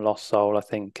album, Lost Soul, I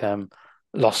think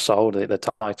Lost Soul,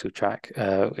 the title track,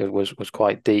 it was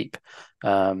quite deep.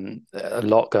 A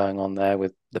lot going on there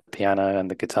with the piano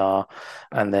and the guitar,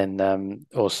 and then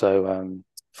also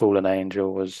Fallen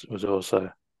Angel was also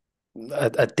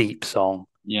a deep song.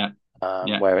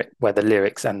 Where the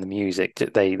lyrics and the music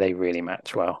they really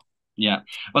match well. Yeah,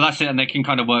 well, that's it, and they can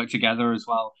kind of work together as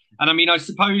well. And I mean, I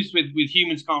suppose with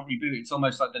Humans Can't Reboot, it's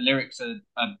almost like the lyrics are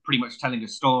pretty much telling a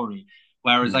story.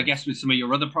 Whereas I guess with some of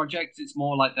your other projects, it's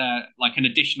more like they're like an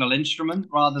additional instrument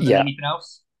rather than anything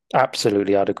else.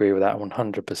 Absolutely, I'd agree with that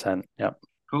 100%. Yeah.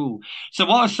 Cool. So,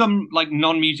 what are some like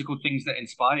non-musical things that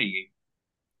inspire you?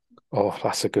 Oh,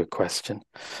 that's a good question.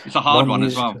 It's a hard one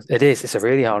as well. It is. It's a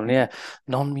really hard one. Yeah.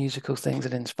 Non-musical things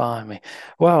that inspire me.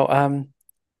 Well,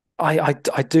 I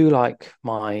do like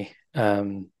my I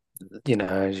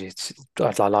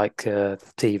like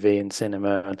TV and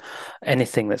cinema and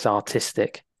anything that's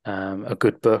artistic. A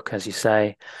good book, as you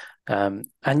say. And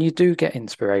you do get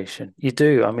inspiration. You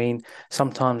do. I mean,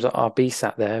 sometimes I'll be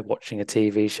sat there watching a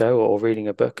TV show or reading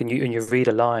a book, and you read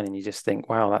a line and you just think,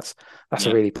 wow, that's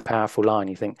a really powerful line.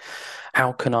 You think,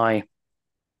 how can I?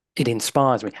 It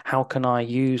inspires me. How can I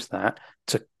use that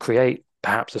to create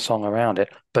perhaps a song around it?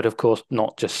 But of course,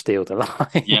 not just steal the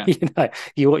line. Yeah.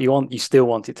 You still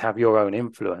want it to have your own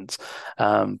influence.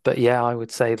 But yeah, I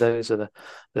would say those are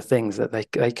the things that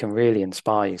they can really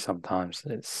inspire you sometimes.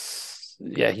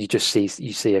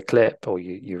 You see a clip or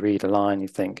you read a line, you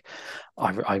think,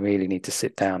 I really need to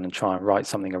sit down and try and write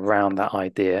something around that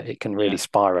idea. It can really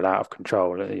spiral out of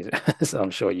control, as I'm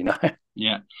sure you know.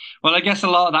 Yeah. Well, I guess a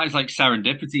lot of that is like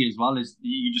serendipity as well, is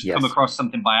you just come across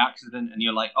something by accident and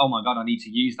you're like, oh my God, I need to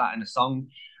use that in a song.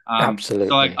 Absolutely.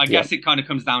 So I guess it kind of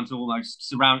comes down to almost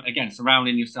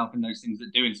surrounding yourself in those things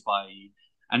that do inspire you,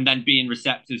 and then being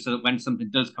receptive so that when something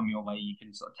does come your way, you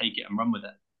can sort of take it and run with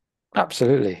it.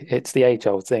 Absolutely. It's the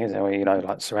age-old thing, isn't it?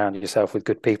 Like surround yourself with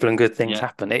good people and good things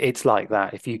happen. It's like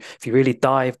that. If you really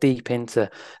dive deep into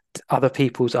other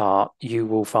people's art, you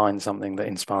will find something that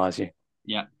inspires you.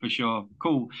 Yeah, for sure.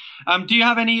 Cool. Do you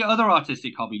have any other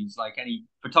artistic hobbies, like any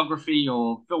photography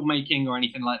or filmmaking or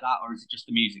anything like that, or is it just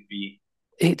the music for you?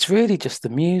 It's really just the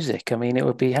music. I mean, it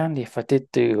would be handy if I did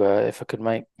if I could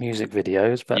make music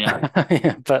videos,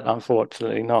 but but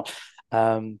unfortunately not.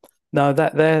 No,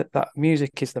 that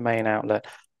music is the main outlet.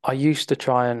 I used to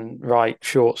try and write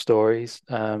short stories,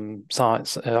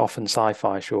 science, often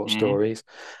sci-fi short stories,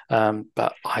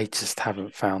 but I just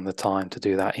haven't found the time to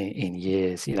do that in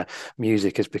years.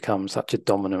 Music has become such a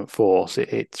dominant force.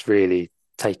 It's really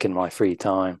taken my free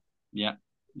time. Yeah,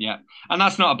 yeah, and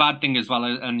that's not a bad thing as well.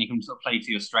 And you can sort of play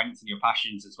to your strengths and your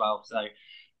passions as well. So.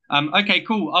 Okay,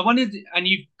 cool. I wondered, and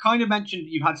you've kind of mentioned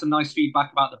you've had some nice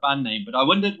feedback about the band name, but I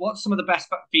wondered what's some of the best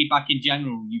feedback in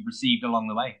general you've received along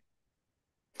the way?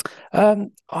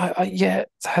 I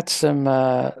had some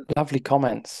lovely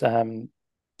comments,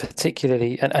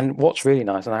 particularly, and what's really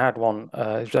nice, and I had one,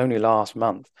 it was only last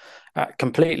month,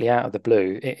 completely out of the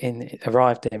blue, it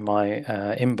arrived in my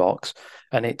inbox,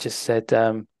 and it just said,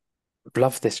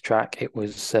 love this track. It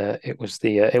was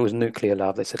Nuclear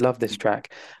Love. They said, love this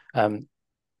track.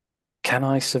 Can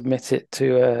I submit it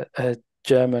to a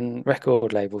German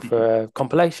record label for a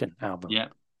compilation album? Yeah.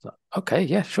 So, okay,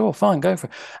 yeah, sure, fine, go for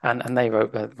it. And they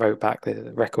wrote back,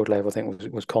 the record label, I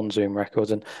think was Consume Records,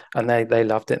 and they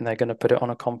loved it, and they're going to put it on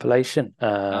a compilation.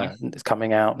 Nice. It's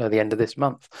coming out at the end of this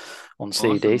month on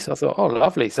CD. Awesome. So I thought, oh,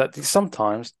 lovely. So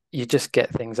sometimes you just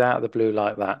get things out of the blue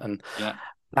like that, and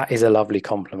that is a lovely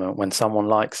compliment when someone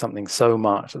likes something so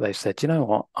much that they've said, you know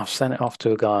what, I've sent it off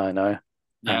to a guy I know.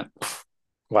 Yeah.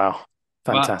 Wow.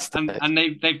 Fantastic. Well, and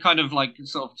they've kind of like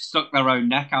sort of stuck their own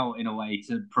neck out in a way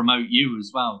to promote you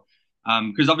as well.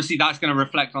 Because obviously that's going to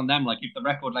reflect on them. Like if the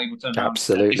record label turns around and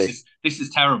says, this is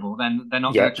terrible, then they're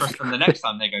not going to trust them the next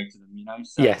time they go to them,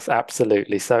 So. Yes,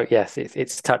 absolutely. So yes,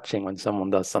 it's touching when someone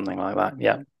does something like that.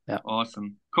 Yeah.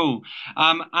 Awesome. Cool.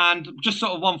 And just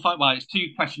sort of well, it's two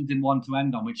questions in one to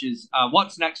end on, which is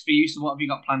what's next for you? So what have you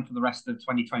got planned for the rest of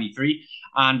 2023?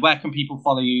 And where can people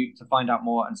follow you to find out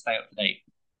more and stay up to date?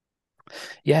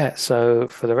 Yeah, so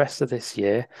for the rest of this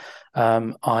year,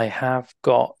 I have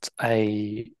got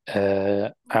a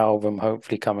album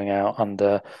hopefully coming out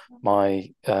under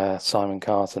my Simon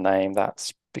Carter name.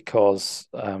 That's because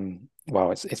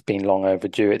well, it's been long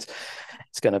overdue. It's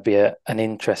going to be an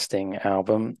interesting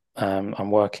album.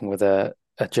 I'm working with a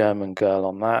German girl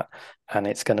on that, and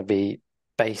it's going to be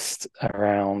based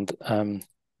around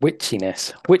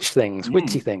witchiness,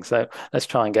 witchy things. So let's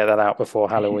try and get that out before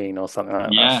Halloween or something like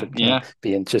that. Yeah, That should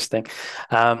be interesting.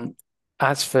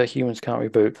 As for Humans Can't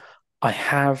Reboot, I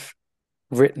have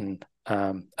written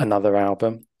another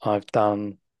album. I've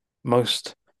done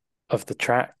most of the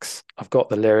tracks. I've got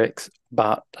the lyrics,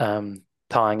 but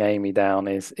tying Amy down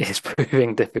is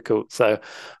proving difficult. So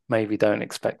maybe don't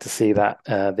expect to see that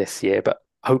this year, but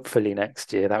hopefully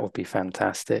next year. That would be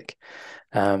fantastic.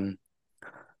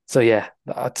 So yeah,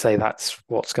 I'd say that's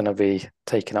what's going to be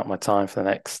taking up my time for the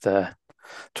next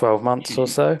 12 months or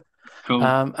so. Cool.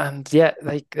 And yeah,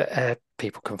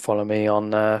 people can follow me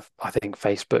on I think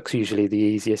Facebook's usually the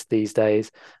easiest these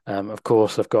days. Of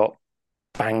course, I've got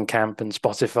Bandcamp and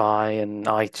Spotify and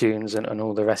iTunes and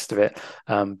all the rest of it.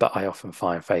 But I often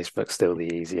find Facebook still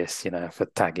the easiest, for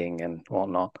tagging and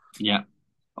whatnot. Yeah.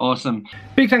 Awesome.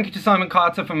 Big thank you to Simon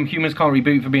Carter from Humans Can't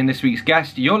Reboot for being this week's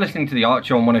guest. You're listening to The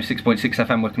Archer on 106.6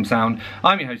 FM Wickham Sound.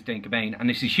 I'm your host, Dane Cobain, and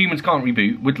this is Humans Can't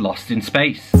Reboot with Lost in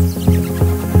Space.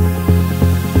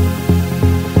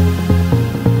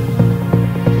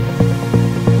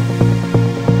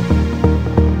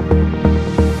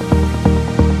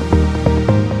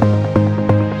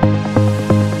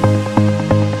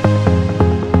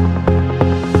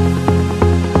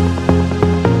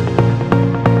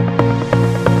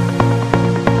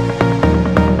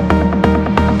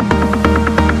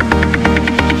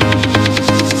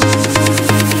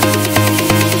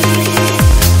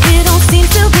 We don't seem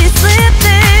to be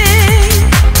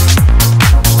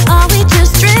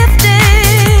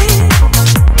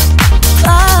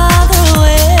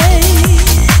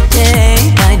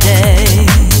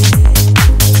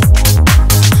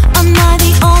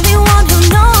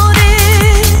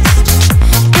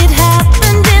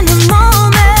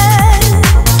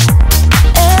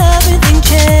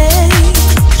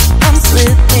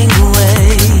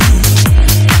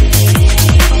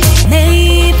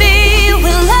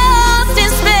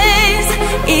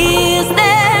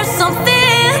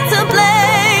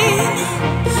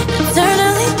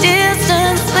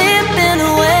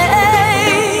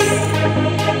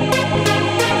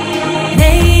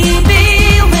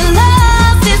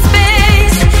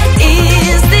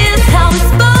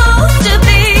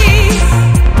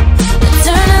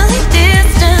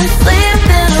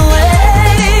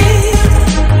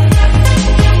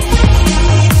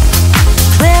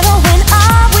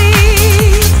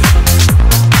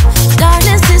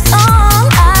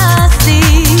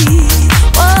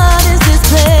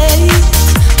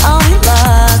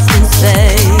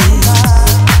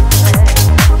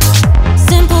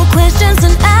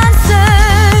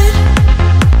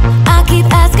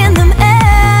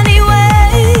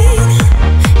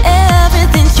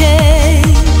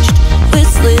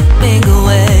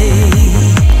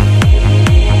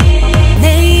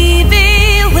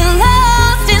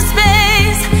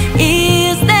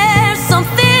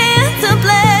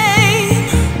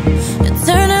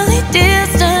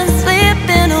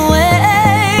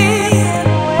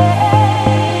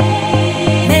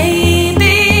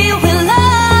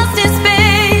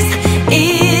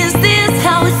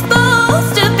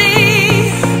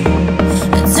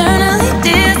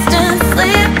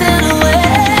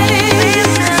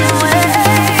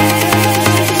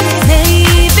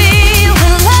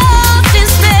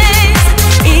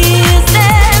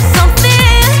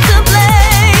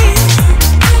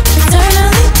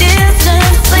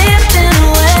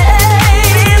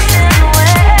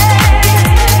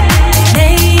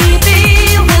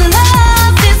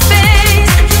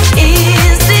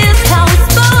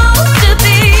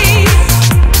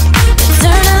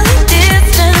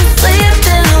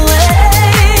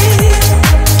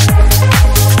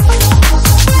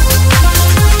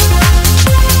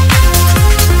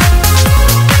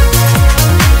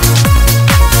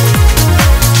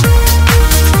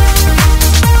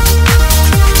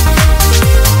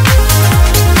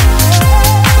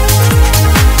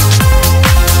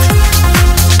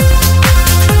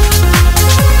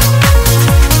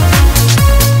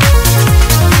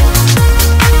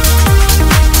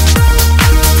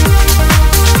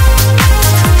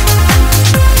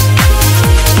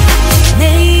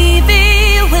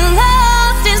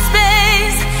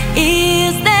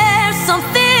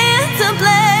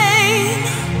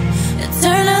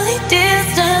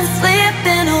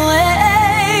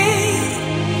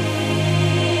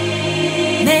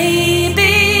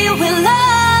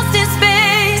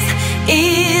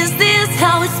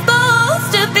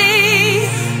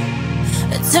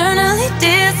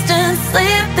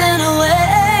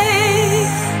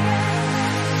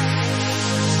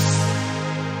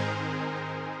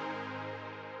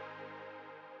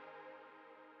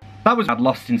That was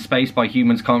Lost in Space by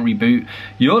Humans Can't Reboot.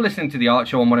 You're listening to The Art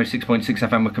Show on 106.6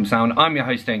 FM Wickham Sound. I'm your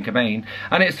host, Dane Cobain,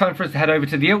 and it's time for us to head over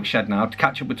to the Ilk Shed now to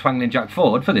catch up with Twangling Jack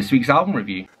Ford for this week's album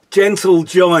review. Gentle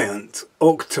Giant,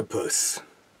 Octopus.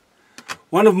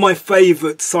 One of my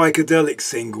favourite psychedelic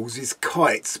singles is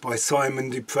Kites by Simon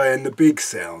Dupree and the Big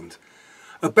Sound,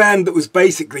 a band that was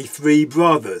basically three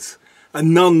brothers,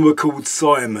 and none were called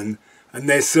Simon, and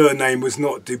their surname was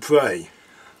not Dupree.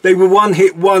 They were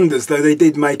one-hit wonders, though they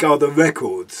did make other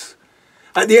records.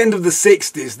 At the end of the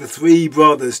 60s, the three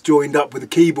brothers joined up with a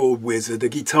keyboard wizard, a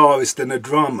guitarist and a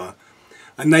drummer,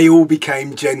 and they all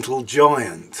became Gentle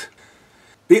Giant.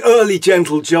 The early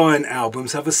Gentle Giant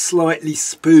albums have a slightly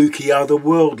spooky,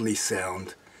 otherworldly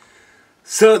sound,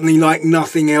 certainly like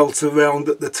nothing else around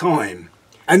at the time.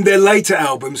 And their later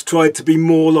albums tried to be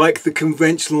more like the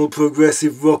conventional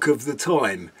progressive rock of the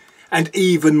time, and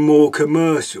even more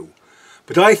commercial.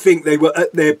 But I think they were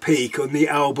at their peak on the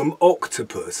album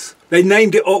Octopus. They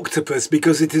named it Octopus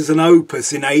because it is an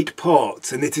opus in 8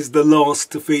 parts, and it is the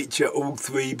last to feature all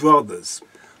three brothers.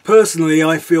 Personally,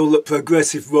 I feel that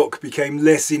progressive rock became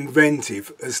less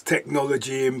inventive as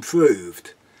technology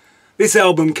improved. This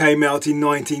album came out in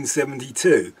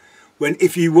 1972, when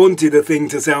if you wanted a thing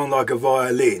to sound like a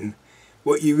violin,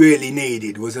 what you really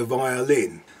needed was a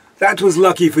violin. That was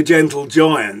lucky for Gentle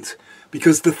Giant,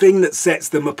 because the thing that sets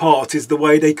them apart is the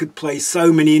way they could play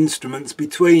so many instruments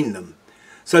between them.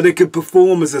 So they could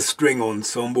perform as a string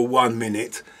ensemble 1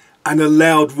 minute and a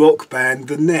loud rock band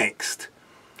the next.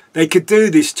 They could do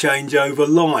this changeover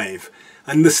live,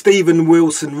 and the Stephen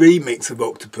Wilson remix of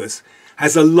Octopus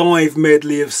has a live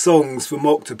medley of songs from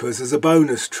Octopus as a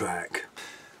bonus track.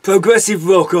 Progressive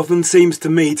rock often seems to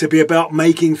me to be about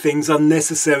making things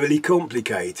unnecessarily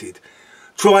complicated,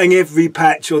 trying every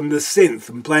patch on the synth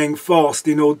and playing fast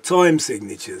in odd time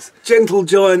signatures. Gentle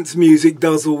Giant's music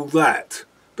does all that,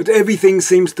 but everything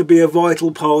seems to be a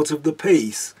vital part of the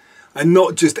piece, and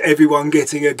not just everyone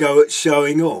getting a go at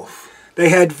showing off. They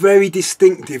had very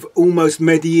distinctive, almost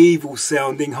medieval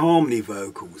sounding harmony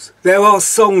vocals. There are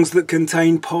songs that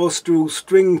contain pastoral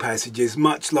string passages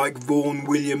much like Vaughan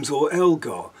Williams or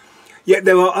Elgar, yet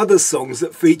there are other songs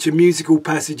that feature musical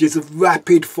passages of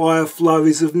rapid fire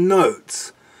flurries of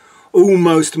notes,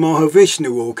 almost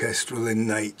Mahavishnu orchestral in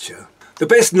nature. The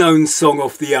best known song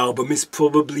off the album is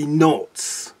probably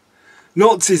Knots.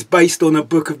 Knots is based on a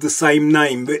book of the same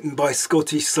name written by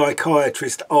Scottish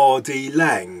psychiatrist R.D.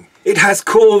 Laing. It has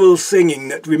choral singing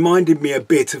that reminded me a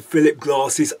bit of Philip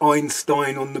Glass's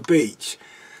Einstein on the Beach.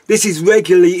 This is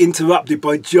regularly interrupted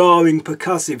by jarring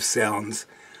percussive sounds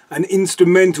and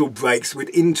instrumental breaks with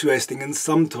interesting and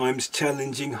sometimes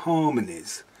challenging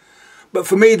harmonies. But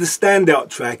for me the standout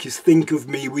track is Think of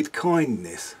Me with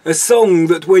Kindness, a song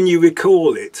that when you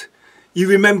recall it, you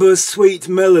remember a sweet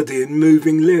melody and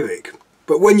moving lyric.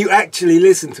 But when you actually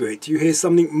listen to it, you hear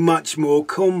something much more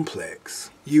complex.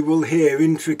 You will hear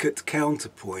intricate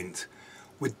counterpoint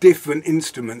with different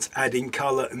instruments adding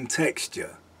colour and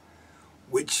texture,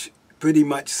 which pretty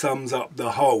much sums up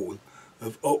the whole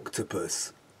of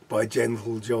Octopus by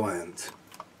Gentle Giant.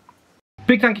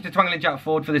 Big thank you to Twangling Jack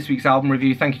Ford for this week's album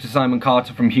review. Thank you to Simon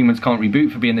Carter from Humans Can't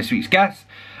Reboot for being this week's guest.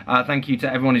 Thank you to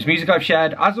everyone whose music I've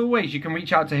shared. As always, you can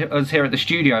reach out to us here at the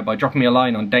studio by dropping me a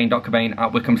line on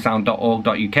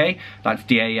dane.cobain@wickhamsound.org.uk. That's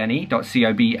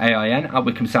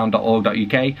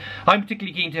dane.cobain@wickhamsound.org.uk. I'm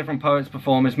particularly keen to hear from poets,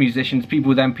 performers, musicians, people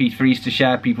with MP3s to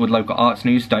share, people with local arts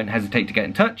news. Don't hesitate to get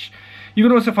in touch. You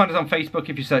can also find us on Facebook.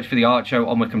 If you search for The Art Show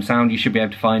on Wickham Sound, you should be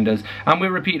able to find us. And we're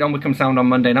repeated on Wickham Sound on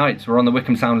Monday nights. We're on the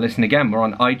Wickham Sound Listen again. We're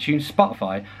on iTunes,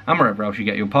 Spotify, and wherever else you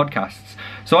get your podcasts.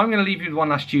 So I'm going to leave you with one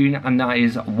last tune, and that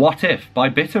is What If by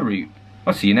Bitterroot.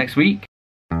 I'll see you next week.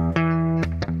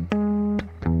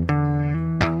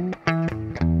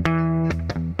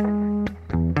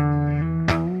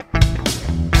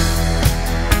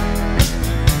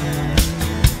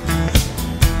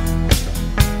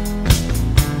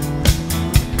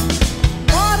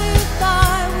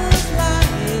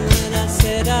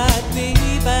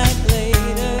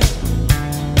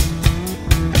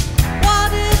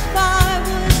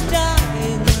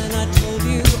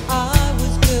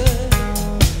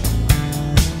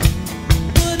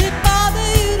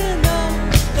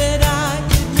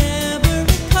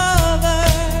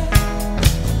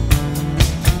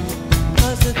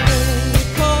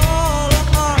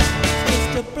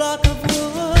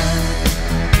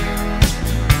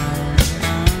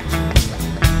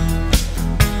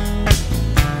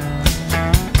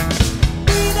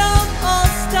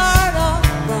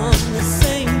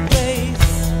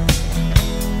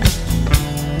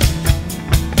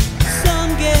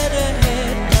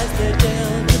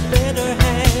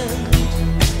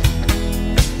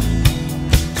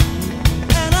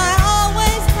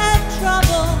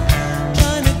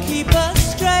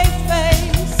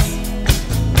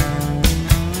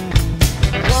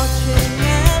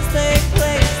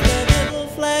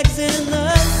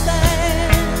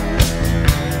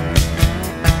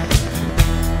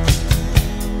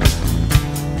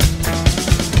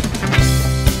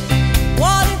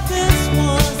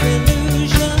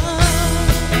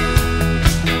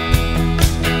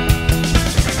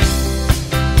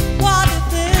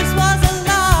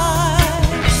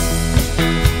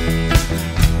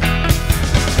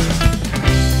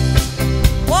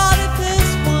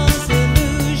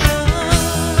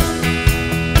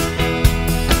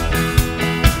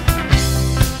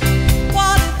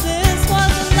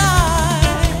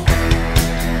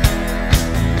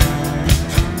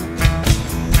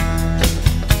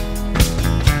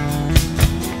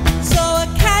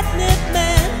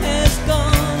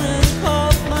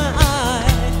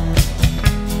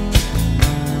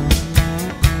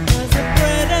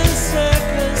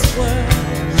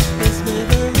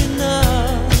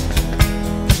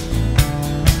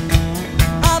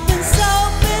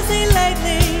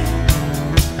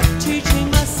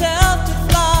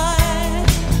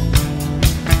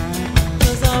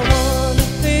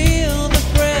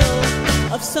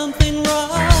 something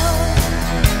wrong.